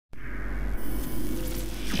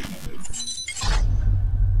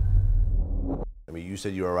I mean, you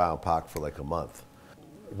said you were around Pac for like a month.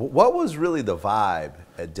 What was really the vibe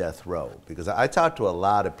at Death Row? Because I talked to a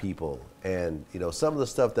lot of people, and you know, some of the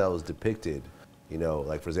stuff that was depicted, you know,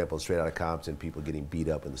 like for example, Straight Outta Compton, people getting beat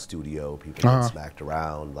up in the studio, people getting smacked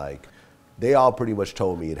around, like they all pretty much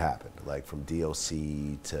told me it happened, like from DOC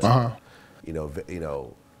to you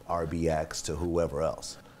know, RBX to whoever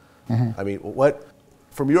else. I mean,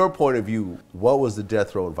 from your point of view, what was the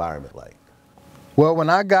Death Row environment like? Well, when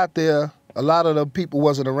I got there, a lot of the people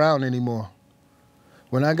wasn't around anymore.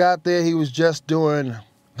 When I got there, he was just doing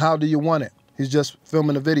How Do You Want It? He's just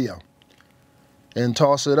filming a video and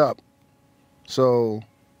toss it up. So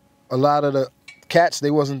a lot of the cats,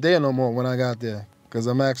 they wasn't there no more when I got there. Because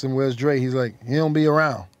I'm asking, where's Dre? He's like, he don't be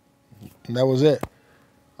around. And that was it.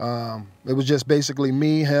 It was just basically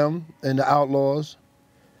me, him, and the Outlawz.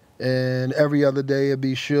 And every other day it'd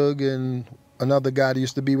be Suge and another guy that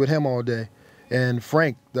used to be with him all day. And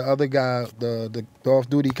Frank, the other guy, the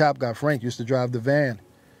off-duty cop guy, Frank, used to drive the van.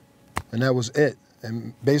 And that was it.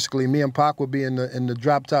 And basically me and Pac would be in the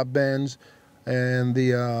drop-top Benz, and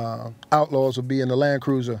the Outlawz would be in the Land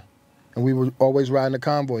Cruiser. And we were always riding the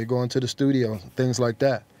convoy, going to the studio, things like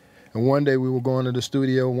that. And one day we were going to the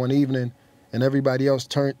studio one evening, and everybody else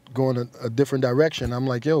going a different direction. I'm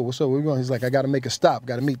like, yo, what's up, where we going? He's like, I got to make a stop,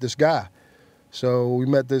 got to meet this guy. So we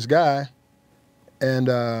met this guy, and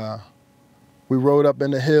we rode up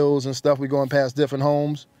in the hills and stuff. We going past different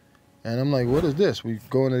homes. And I'm like, what is this? We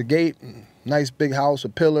go into the gate, nice big house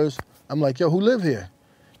with pillars. I'm like, yo, who live here?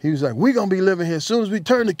 He was like, we gonna be living here as soon as we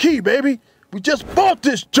turn the key, baby. We just bought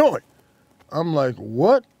this joint. I'm like,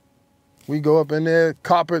 what? We go up in there,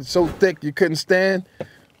 carpet so thick you couldn't stand.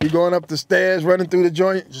 We going up the stairs, running through the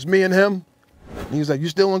joint, just me and him. And he was like, you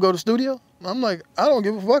still wanna go to the studio? I'm like, I don't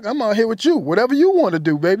give a fuck, I'm out here with you. Whatever you wanna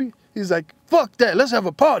do, baby. He's like, fuck that, let's have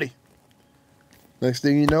a party. Next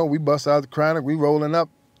thing you know, we bust out the Chronic, we rolling up.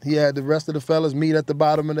 He had the rest of the fellas meet at the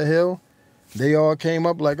bottom of the hill. They all came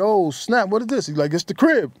up like, oh, snap, what is this? He's like, it's the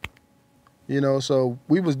crib. You know, so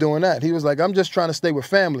we was doing that. He was like, I'm just trying to stay with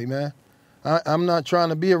family, man. I'm not trying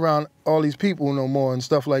to be around all these people no more and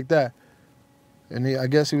stuff like that. And I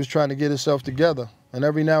guess he was trying to get himself together. And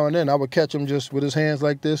every now and then I would catch him just with his hands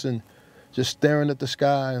like this and just staring at the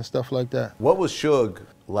sky and stuff like that. What was Suge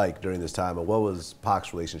like during this time, and what was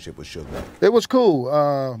Pac's relationship with Suge like? It was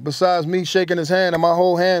cool. Besides me shaking his hand and my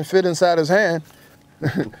whole hand fit inside his hand,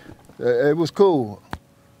 it was cool.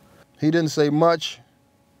 He didn't say much.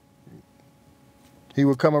 He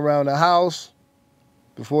would come around the house.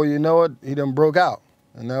 Before you know it, he done broke out,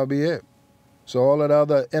 and that'll be it. So all of the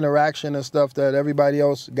other interaction and stuff that everybody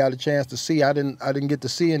else got a chance to see, I didn't get to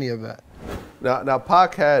see any of that. Now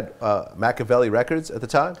Pac had Machiavelli Records at the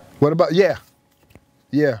time? What about, yeah.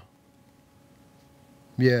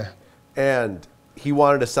 And he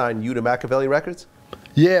wanted to sign you to Machiavelli Records?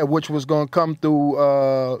 Yeah, which was gonna come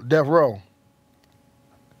through Death Row.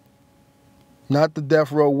 Not the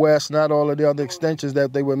Death Row West, not all of the other extensions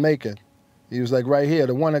that they were making. He was like, right here,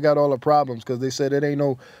 the one that got all the problems, because they said it ain't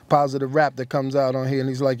no positive rap that comes out on here. And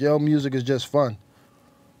he's like, yo, music is just fun.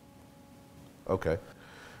 Okay.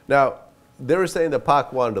 Now, they were saying that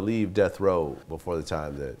Pac wanted to leave Death Row before the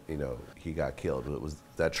time that, you know, he got killed. Was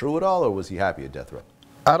that true at all, or was he happy at Death Row?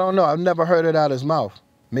 I don't know. I've never heard it out of his mouth.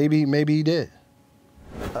 Maybe he did.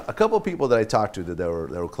 A couple of people that I talked to that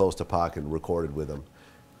were close to Pac and recorded with him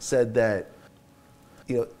said that,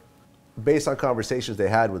 you know, based on conversations they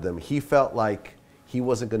had with him, he felt like he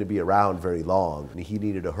wasn't going to be around very long, and he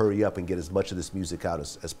needed to hurry up and get as much of this music out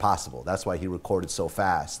as possible. That's why he recorded so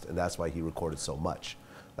fast, and that's why he recorded so much.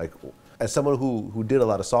 Like, as someone who did a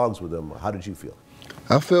lot of songs with him, how did you feel?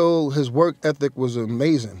 I feel his work ethic was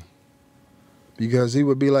amazing, because he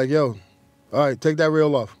would be like, yo, all right, take that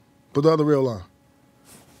reel off. Put the other reel on.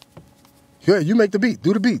 Yeah, you make the beat.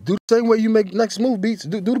 Do the beat. Do the same way you make Next Move beats.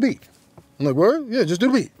 Do the beat. I'm like, word? Yeah, just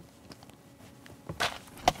do the beat.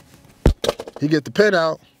 He get the pen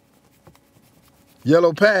out,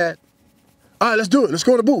 yellow pad. All right, let's do it. Let's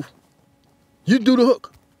go in the booth. You do the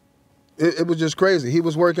hook. It was just crazy. He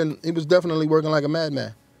was definitely working like a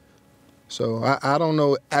madman. So I don't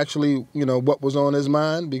know actually, you know, what was on his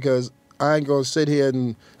mind, because I ain't gonna sit here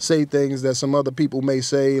and say things that some other people may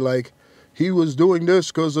say, like, he was doing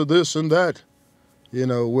this because of this and that. You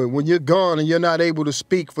know, when you're gone and you're not able to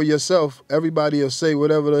speak for yourself, everybody will say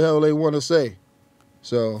whatever the hell they want to say.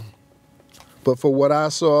 So, but for what I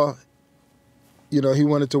saw, you know, he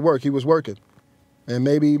wanted to work. He was working. And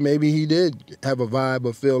maybe he did have a vibe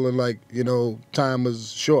of feeling like, you know, time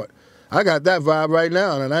was short. I got that vibe right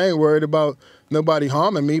now, and I ain't worried about nobody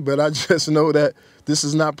harming me, but I just know that this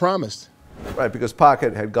is not promised. Right, because Pac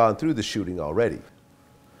had gone through the shooting already.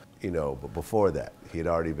 you know, but before that, he had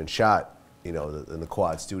already been shot, you know, in the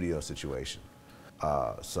Quad Studio situation.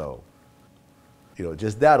 So, you know,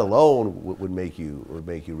 just that alone would make you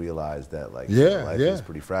realize that, like, life is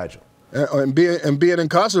pretty fragile. And being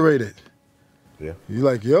incarcerated. Yeah. You're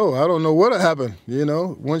like, yo, I don't know what happened. You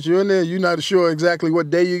know, once you're in there, you're not sure exactly what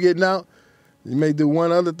day you're getting out. You may do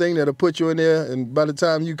one other thing that'll put you in there, and by the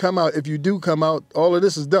time you come out, if you do come out, all of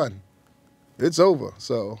this is done. It's over.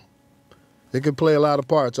 So it could play a lot of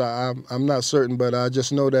parts. I'm not certain, but I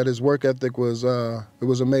just know that his work ethic was it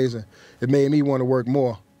was amazing. It made me want to work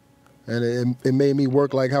more, and it made me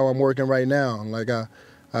work like how I'm working right now. Like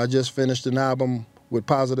I just finished an album with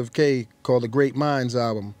Positive K called the Great Minds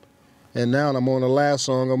album. And now I'm on the last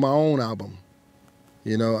song of my own album.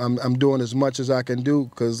 You know, I'm doing as much as I can do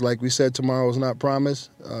because, like we said, tomorrow's not promised.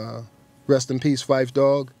 Rest in peace, Phife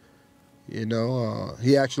Dawg. You know,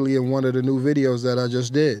 he actually in one of the new videos that I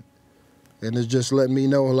just did. And it's just letting me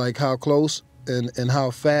know, like, how close and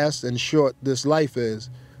how fast and short this life is.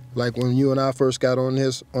 Like when you and I first got on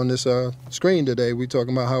this screen today, we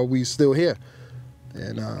talking about how we still here.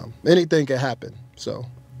 And anything can happen, so.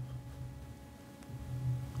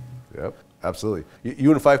 Yep, absolutely.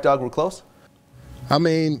 You and Phife Dawg were close? I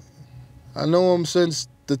mean, I know them since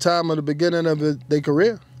the time of the beginning of their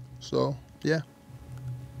career. So, yeah.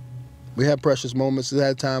 We had precious moments. We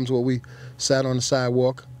had times where we sat on the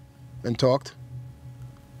sidewalk and talked.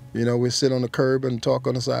 You know, we'd sit on the curb and talk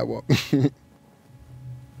on the sidewalk.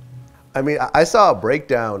 I mean, I saw a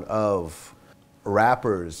breakdown of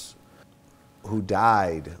rappers who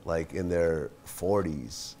died, like, in their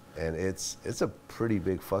 40s. And it's a pretty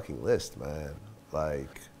big fucking list, man.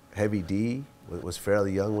 Like, Heavy D was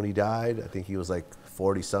fairly young when he died. I think he was like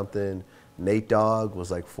 40-something. Nate Dogg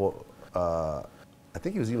was like I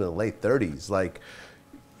think he was even in the late 30s. Like,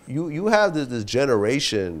 you have this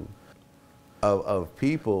generation of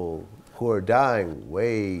people who are dying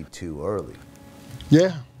way too early.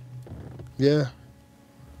 Yeah. Yeah.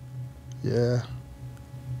 Yeah.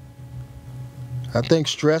 I think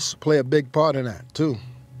stress play a big part in that, too.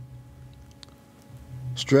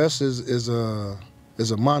 Stress is a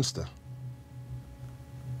monster.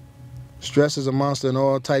 Stress is a monster in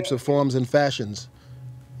all types of forms and fashions.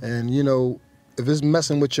 And, you know, if it's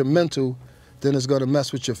messing with your mental, then it's going to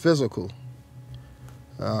mess with your physical.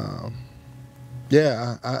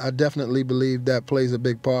 Yeah, I definitely believe that plays a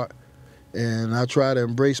big part. And I try to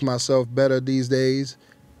embrace myself better these days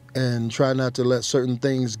and try not to let certain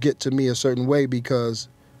things get to me a certain way because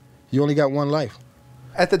you only got one life.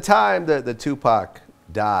 At the time that the Tupac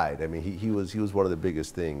died, I mean, he was one of the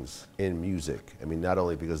biggest things in music. I mean, not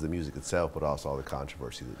only because of the music itself, but also all the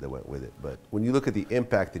controversy that went with it. But when you look at the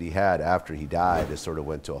impact that he had after he died, it sort of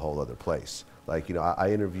went to a whole other place. Like, you know,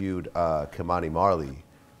 I interviewed Ky-Mani Marley,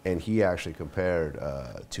 and he actually compared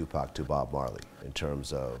Tupac to Bob Marley in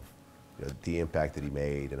terms of, you know, the impact that he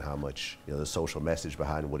made and how much, you know, the social message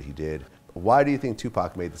behind what he did. Why do you think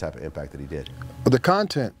Tupac made the type of impact that he did? The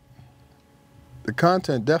content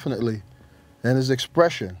definitely. And his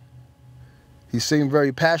expression. He seemed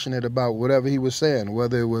very passionate about whatever he was saying,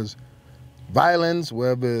 whether it was violence,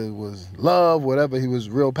 whether it was love, whatever. He was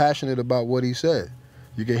real passionate about what he said.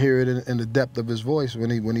 You could hear it in the depth of his voice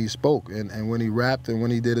when he spoke and when he rapped and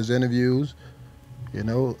when he did his interviews. You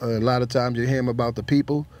know, a lot of times you hear him about the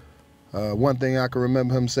people. One thing I can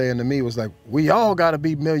remember him saying to me was like, we all got to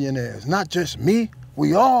be millionaires, not just me.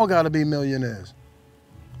 We all got to be millionaires.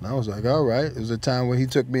 And I was like, all right. It was a time when he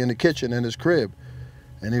took me in the kitchen in his crib.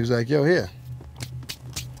 And he was like, yo, here.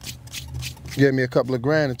 Gave me a couple of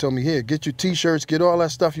grand and told me, here, get your T-shirts, get all that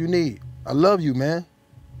stuff you need. I love you, man.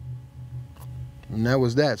 And that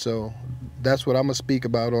was that. So that's what I'm going to speak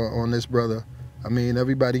about on this brother. I mean,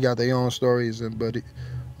 everybody got their own stories, but the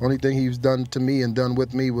only thing he's done to me and done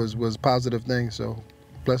with me was positive things. So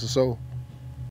bless his soul.